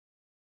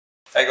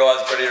Hey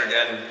guys, Brett here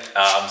again.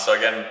 So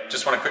again,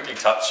 just want to quickly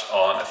touch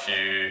on a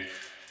few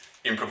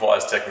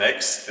improvised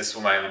techniques. This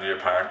will mainly be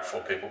apparent for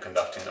people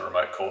conducting the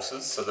remote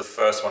courses. So the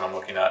first one I'm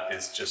looking at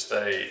is just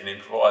an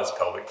improvised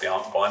pelvic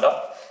binder.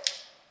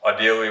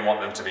 Ideally, we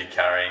want them to be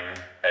carrying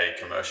a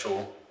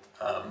commercial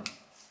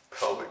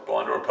pelvic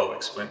binder or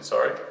pelvic splint,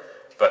 sorry.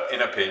 But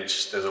in a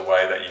pinch, there's a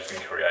way that you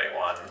can create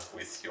one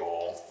with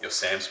your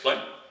SAM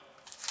splint.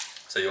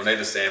 So you'll need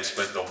a SAM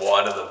splint, the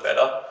wider the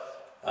better.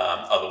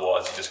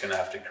 Otherwise, you're just going to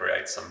have to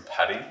create some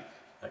padding,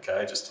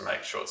 okay, just to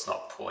make sure it's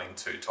not pulling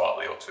too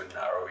tightly or too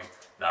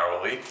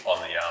narrowly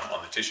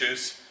on the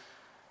tissues.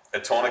 A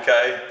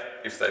tourniquet,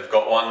 if they've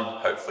got one,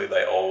 hopefully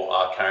they all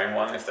are carrying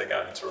one if they're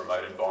going into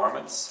remote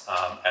environments,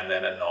 and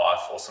then a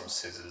knife or some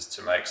scissors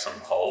to make some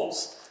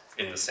holes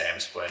in the SAM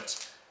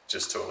splint,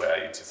 just to allow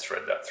you to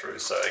thread that through.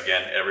 So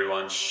again,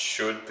 everyone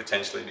should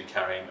potentially be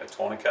carrying a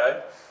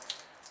tourniquet,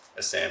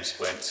 a SAM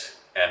splint,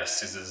 and a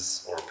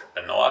scissors or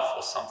a knife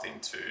or something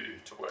to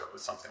work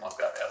with something like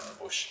that out in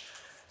the bush.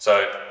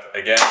 So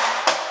again,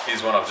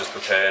 here's one I've just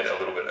prepared a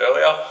little bit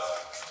earlier.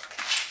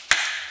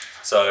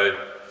 So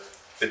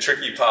the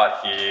tricky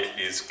part here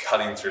is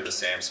cutting through the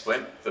SAM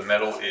splint. The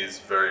metal is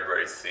very,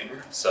 very thin.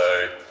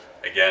 So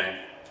again,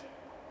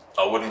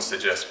 I wouldn't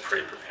suggest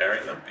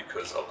pre-preparing them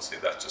because obviously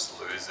that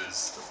just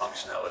loses the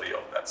functionality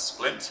of that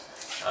splint.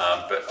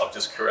 But I've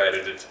just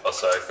created it.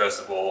 So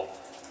first of all,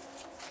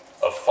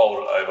 I've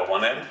folded over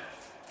one end,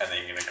 and then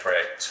you're going to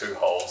create two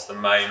holes. The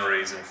main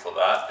reason for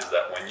that is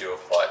that when you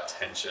apply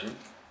tension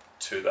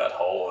to that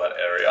hole or that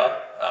area,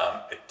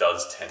 it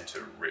does tend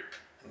to rip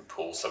and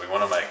pull. So we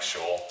want to make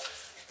sure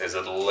there's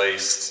at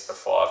least a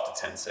 5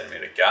 to 10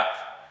 centimeter gap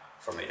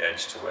from the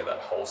edge to where that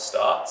hole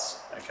starts,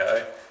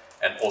 okay?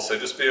 And also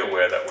just be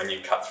aware that when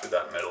you cut through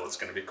that metal, it's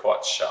going to be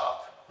quite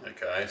sharp,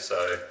 okay?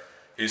 So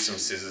use some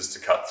scissors to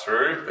cut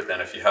through, but then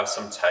if you have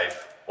some tape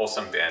or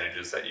some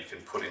bandages that you can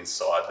put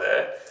inside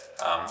there,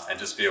 and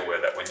just be aware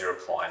that when you're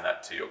applying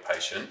that to your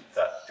patient,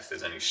 that if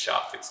there's any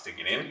sharp bits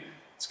digging in,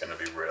 it's going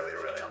to be really,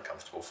 really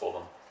uncomfortable for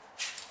them.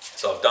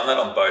 So I've done that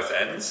on both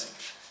ends,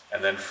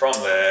 and then from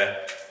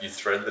there, you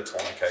thread the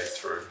tourniquet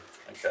through.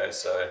 Okay,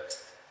 so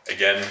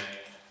again,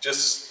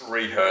 just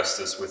rehearse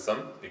this with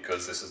them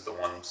because this is the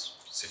one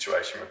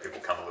situation where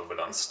people come a little bit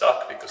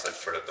unstuck because they've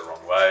threaded the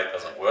wrong way, it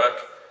doesn't work.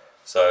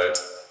 So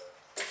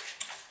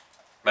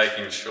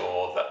making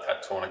sure that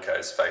that tourniquet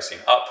is facing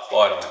up,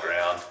 light on the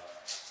ground,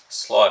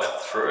 slide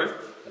it through,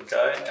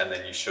 okay, and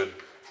then you should,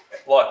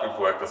 like we've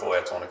worked with all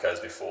our tourniquets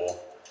before,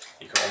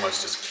 you can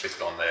almost just click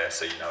it on there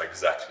so you know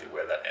exactly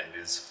where that end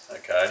is,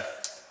 okay.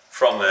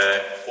 From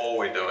there, all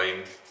we're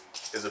doing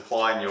is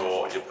applying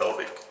your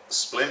pelvic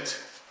splint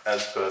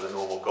as per the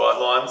normal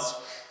guidelines.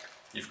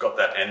 You've got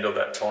that end of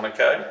that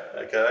tourniquet,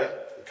 okay,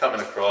 you're coming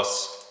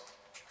across,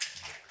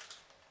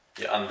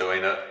 you're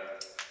undoing it,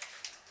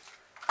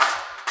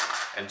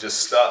 and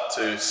just start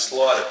to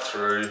slide it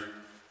through.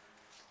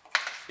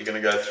 You're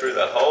going to go through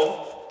that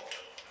hole.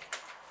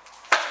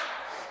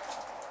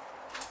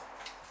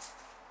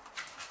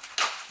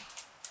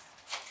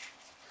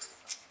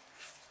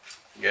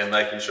 Again,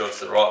 making sure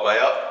it's the right way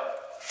up.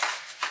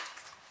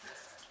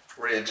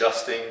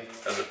 Readjusting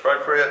as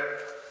appropriate.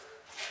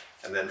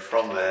 And then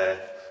from there,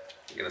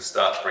 you're going to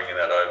start bringing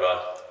that over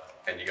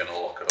and you're going to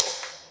lock it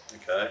off,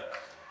 okay?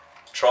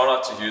 Try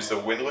not to use the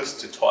windlass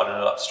to tighten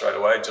it up straight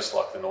away, just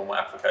like the normal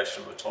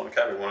application of the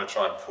tourniquet. We want to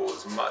try and pull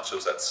as much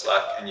of that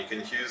slack, and you can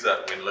use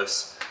that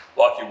windlass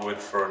like you would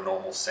for a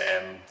normal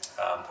SAM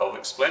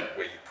pelvic splint,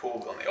 where you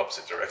pull on the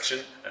opposite direction.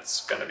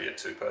 It's going to be a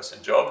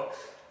two-person job.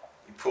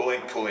 You're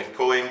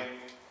pulling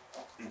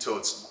until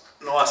it's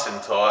nice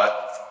and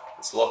tight.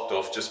 It's locked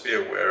off. Just be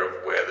aware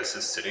of where this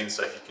is sitting,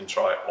 so if you can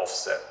try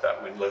offset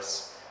that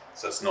windlass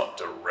so it's not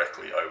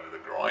directly over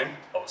the groin.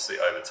 Obviously,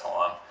 over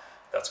time,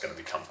 that's going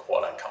to become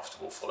quite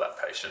uncomfortable for that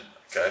patient.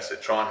 Okay, so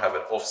try and have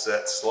it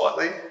offset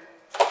slightly.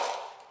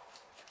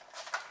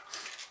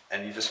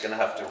 And you're just going to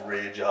have to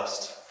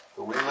readjust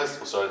the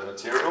windlass, or sorry, the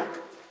material,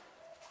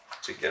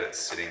 to get it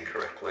sitting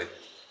correctly.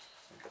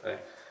 Okay,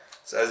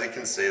 so as you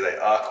can see, they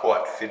are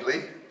quite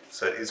fiddly,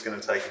 so it is going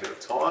to take a bit of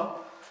time,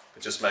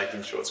 but just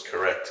making sure it's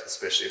correct,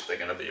 especially if they're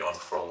going to be on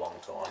for a long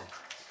time.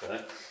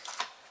 Okay.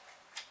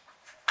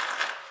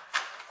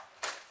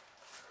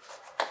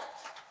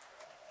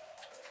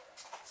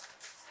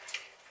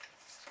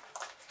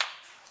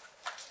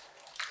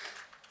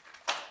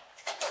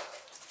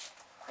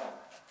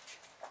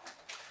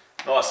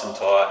 Nice and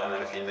tight, and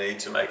then if you need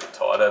to make it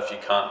tighter, if you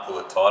can't pull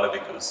it tighter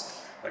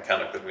because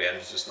mechanical band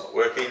is just not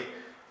working,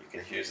 you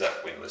can use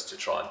that windlass to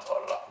try and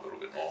tighten it up a little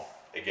bit more.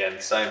 Again,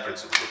 same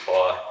principles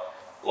apply.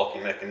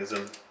 Locking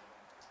mechanism,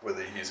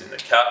 whether you're using the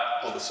cap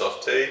or the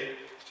soft T,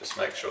 just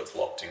make sure it's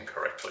locked in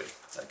correctly,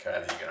 okay,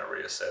 and then you're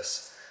going to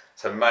reassess.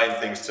 So main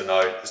things to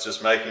note is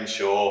just making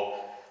sure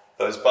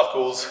those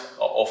buckles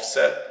are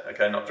offset,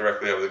 okay, not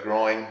directly over the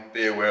groin.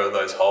 Be aware of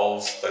those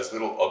holes, those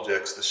little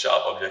objects, the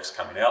sharp objects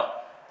coming out.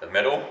 The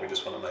metal, we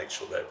just want to make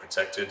sure they're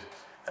protected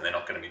and they're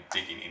not going to be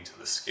digging into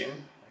the skin,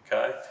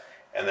 okay?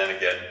 And then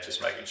again,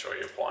 just making sure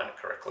you're applying it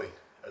correctly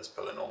as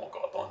per the normal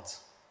guidelines.